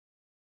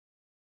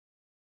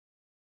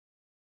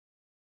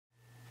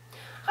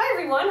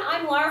everyone,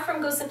 I'm Laura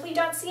from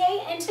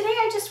gosimpli.ca, and today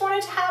I just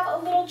wanted to have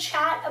a little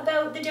chat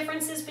about the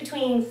differences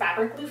between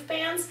fabric loop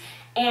bands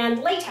and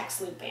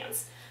latex loop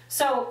bands.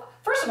 So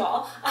first of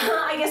all,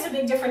 I guess a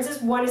big difference is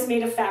one is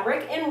made of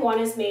fabric and one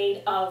is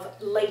made of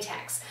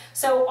latex.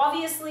 So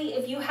obviously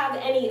if you have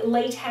any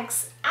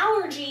latex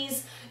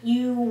allergies,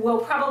 you will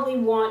probably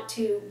want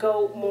to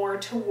go more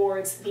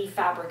towards the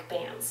fabric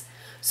bands.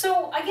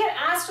 So I get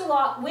asked a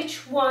lot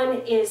which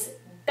one is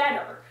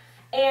better,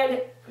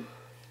 and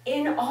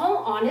in all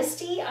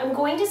honesty, I'm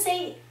going to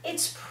say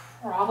it's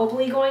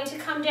probably going to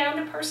come down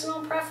to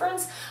personal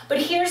preference, but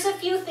here's a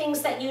few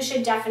things that you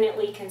should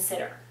definitely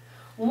consider.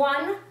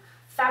 One,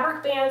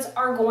 fabric bands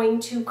are going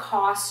to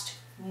cost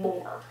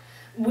more.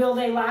 Will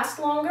they last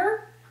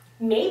longer?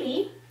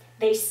 Maybe.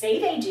 They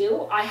say they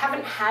do. I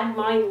haven't had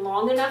mine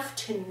long enough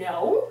to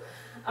know.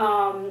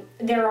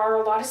 There are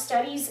a lot of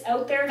studies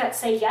out there that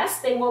say yes,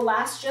 they will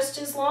last just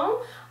as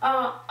long.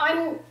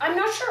 I'm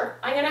not sure.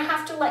 I'm gonna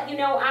have to let you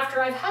know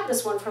after I've had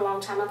this one for a long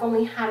time. I've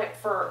only had it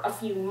for a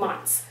few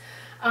months.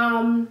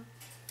 On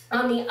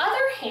the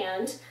other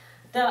hand,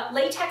 the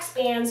latex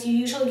bands, you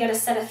usually get a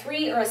set of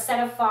 3 or a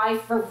set of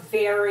 5 for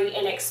very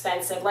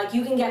inexpensive. Like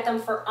you can get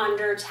them for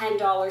under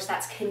 $10.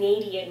 That's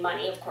Canadian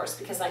money, of course,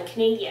 because I'm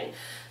Canadian.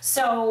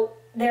 So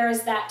there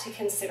is that to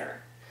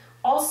consider.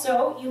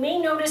 Also, you may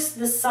notice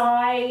the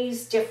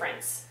size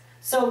difference.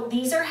 So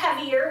these are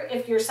heavier.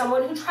 If you're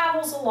someone who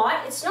travels a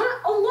lot, it's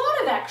not a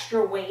lot of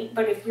extra weight,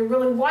 but if you're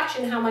really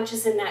watching how much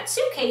is in that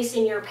suitcase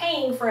and you're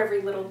paying for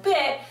every little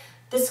bit,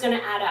 this is going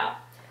to add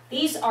up.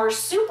 These are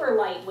super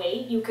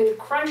lightweight. You can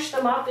crunch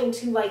them up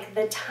into like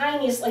the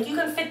tiniest, like you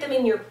can fit them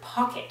in your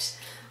pocket.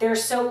 They're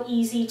so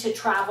easy to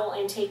travel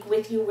and take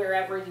with you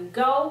wherever you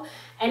go.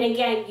 And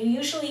again, you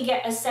usually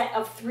get a set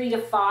of 3 to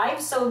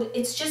 5, so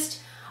it's just,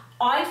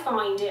 I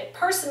find it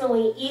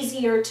personally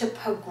easier to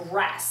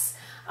progress,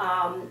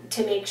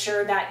 to make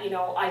sure that, you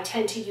know, I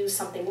tend to use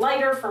something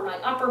lighter for my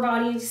upper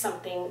body,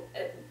 something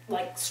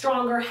like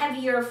stronger,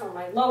 heavier for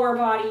my lower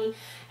body,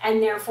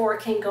 and therefore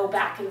can go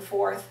back and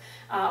forth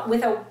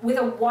with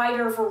a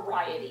wider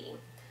variety.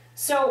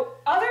 So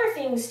other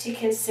things to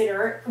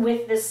consider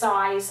with the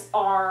size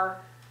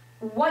are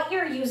what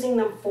you're using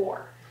them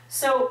for.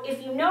 So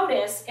if you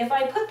notice, if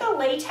I put the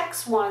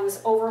latex ones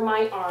over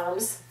my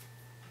arms,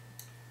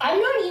 I'm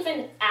not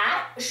even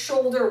at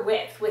shoulder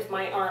width with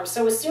my arms.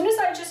 So as soon as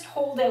I just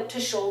hold out to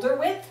shoulder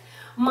width,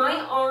 my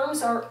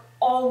arms are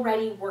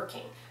already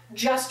working,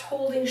 just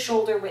holding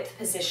shoulder width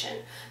position.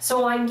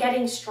 So I'm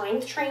getting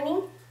strength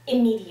training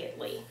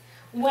immediately.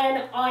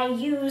 When I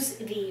use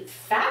the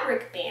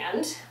fabric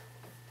band,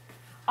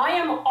 I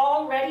am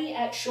already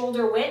at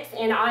shoulder width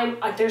and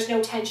there's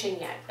no tension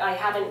yet. I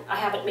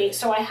haven't made,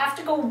 so I have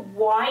to go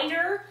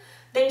wider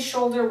than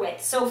shoulder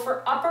width. So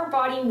for upper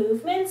body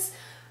movements,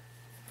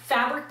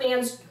 fabric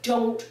bands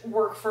don't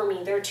work for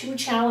me. They're too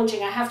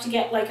challenging. I have to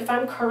get, like if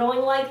I'm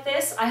curling like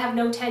this, I have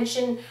no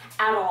tension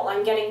at all.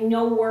 I'm getting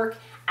no work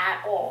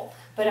at all.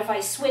 But if I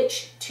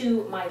switch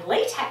to my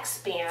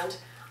latex band,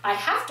 I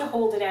have to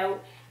hold it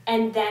out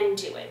and then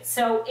do it.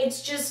 So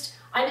it's just,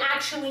 I'm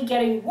actually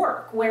getting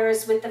work,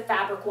 whereas with the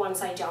fabric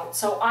ones I don't.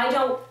 So I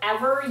don't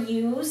ever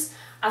use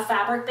a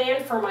fabric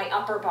band for my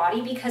upper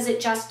body because it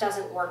just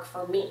doesn't work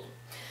for me.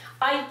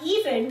 I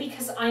even,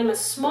 because I'm a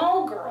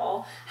small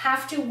girl,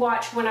 have to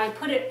watch when I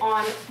put it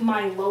on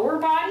my lower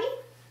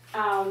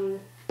body.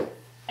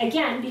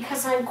 Again,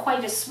 because I'm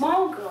quite a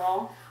small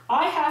girl,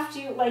 I have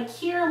to, like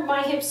here,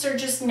 my hips are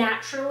just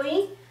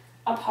naturally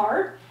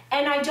apart,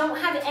 and I don't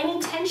have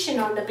any tension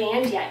on the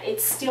band yet.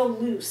 It's still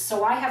loose,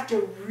 so I have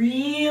to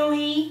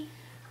really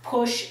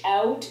push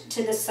out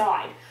to the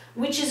side,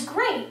 which is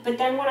great, but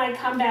then when I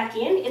come back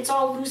in, it's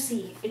all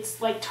loosey.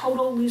 It's like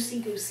total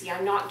loosey-goosey.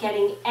 I'm not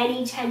getting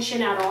any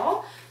tension at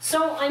all,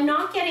 so I'm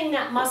not getting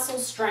that muscle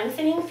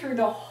strengthening through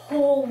the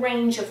whole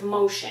range of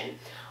motion.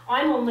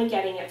 I'm only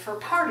getting it for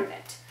part of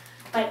it.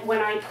 But when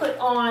I put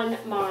on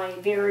my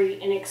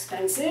very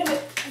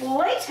inexpensive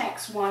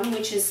latex one,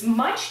 which is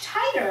much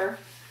tighter,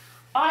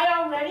 I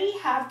already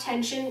have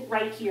tension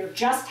right here.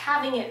 Just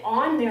having it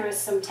on, there is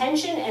some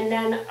tension, and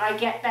then I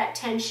get that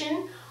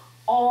tension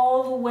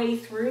all the way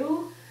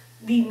through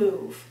the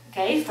move,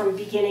 okay, from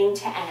beginning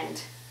to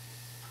end.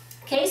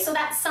 Okay, so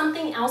that's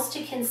something else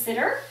to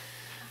consider.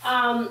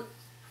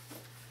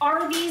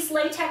 Are these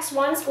latex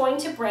ones going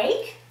to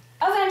break?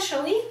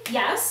 Eventually,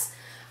 yes.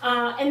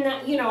 And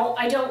that, you know,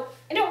 I don't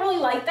really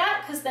like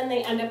that because then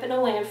they end up in a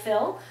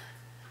landfill.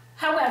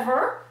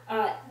 However,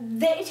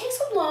 it takes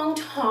a long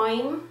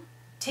time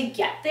to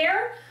get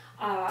there.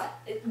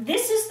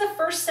 This is the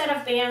first set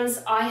of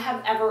bands I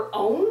have ever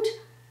owned.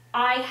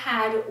 I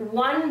had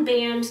one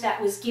band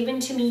that was given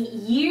to me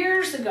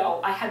years ago.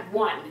 I had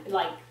one,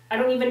 like, I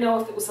don't even know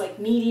if it was like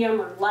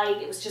medium or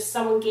light. It was just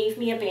someone gave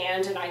me a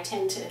band, and I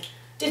tend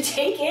to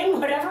take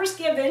in whatever's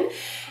given,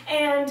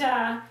 and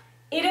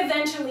it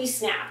eventually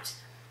snapped.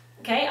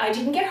 Okay, I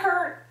didn't get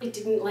hurt. It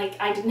didn't, like,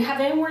 I didn't have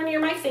anywhere near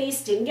my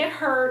face, didn't get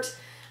hurt.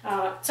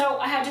 So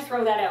I had to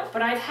throw that out.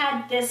 But I've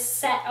had this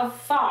set of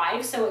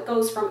 5, so it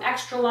goes from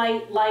extra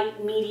light,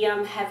 light,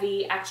 medium,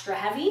 heavy, extra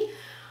heavy,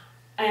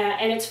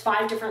 and it's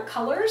 5 different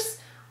colors.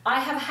 I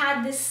have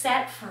had this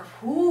set for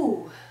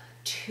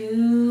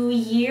 2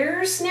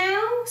 years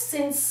now,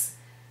 since,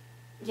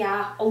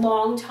 yeah, a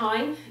long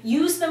time.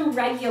 Use them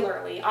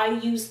regularly. I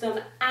use them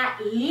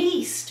at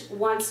least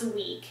once a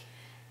week,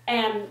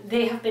 and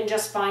they have been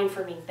just fine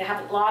for me. They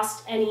haven't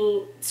lost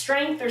any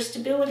strength or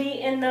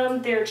stability in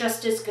them. They're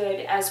just as good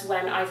as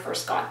when I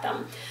first got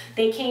them.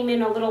 They came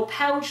in a little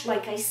pouch.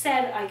 Like I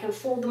said, I can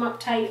fold them up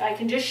tight. I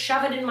can just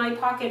shove it in my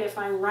pocket if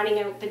I'm running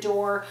out the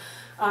door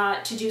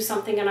to do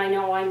something and I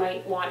know I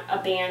might want a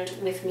band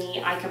with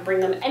me. I can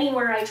bring them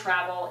anywhere I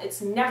travel. It's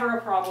never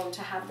a problem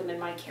to have them in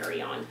my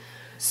carry-on.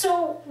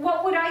 So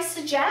what would I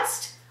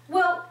suggest?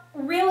 Well,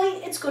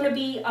 really, it's going to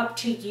be up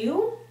to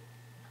you.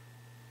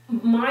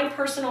 My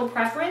personal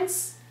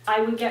preference,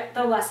 I would get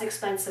the less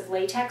expensive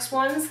latex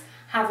ones,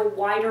 have a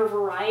wider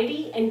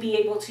variety, and be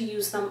able to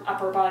use them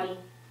upper body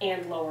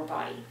and lower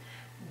body.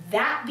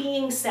 That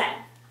being said,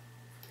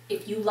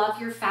 if you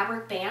love your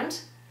fabric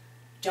band,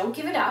 don't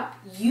give it up.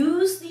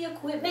 Use the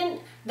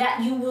equipment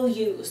that you will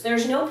use.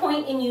 There's no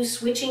point in you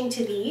switching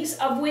to these,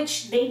 of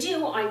which they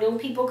do. I know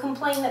people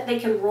complain that they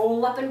can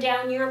roll up and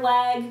down your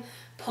leg,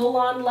 pull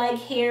on leg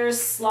hairs,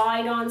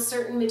 slide on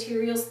certain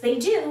materials. They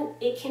do.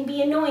 It can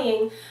be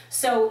annoying.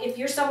 So if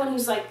you're someone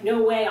who's like,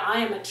 no way, I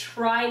am a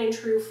tried and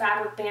true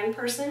fabric band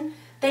person,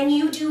 then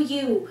you do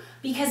you.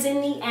 Because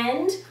in the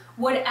end,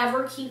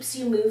 whatever keeps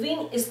you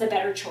moving is the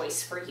better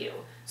choice for you.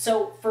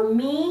 So for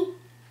me,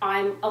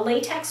 I'm a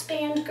latex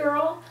band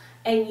girl,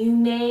 and you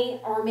may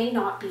or may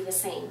not be the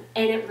same,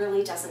 and it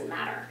really doesn't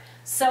matter.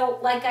 So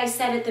like I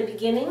said at the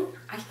beginning,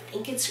 I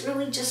think it's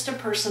really just a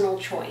personal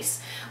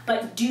choice.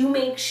 But do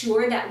make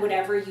sure that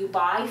whatever you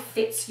buy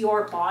fits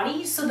your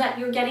body so that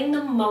you're getting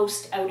the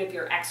most out of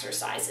your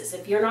exercises.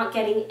 If you're not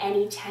getting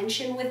any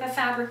tension with a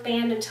fabric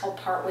band until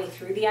partway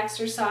through the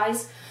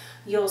exercise,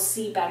 you'll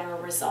see better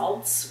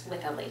results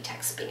with a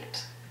latex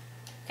band.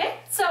 Okay,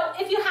 so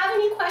if you have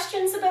any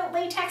questions about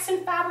latex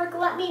and fabric,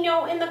 let me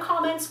know in the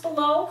comments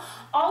below.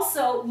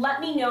 Also,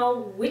 let me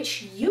know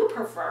which you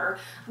prefer,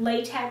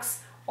 latex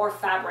or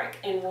fabric,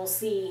 and we'll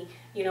see,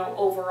 you know,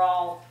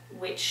 overall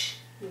which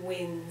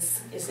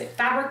wins. Is it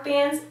fabric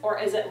bands or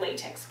is it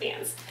latex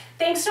bands?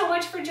 Thanks so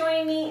much for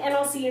joining me, and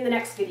I'll see you in the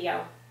next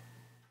video.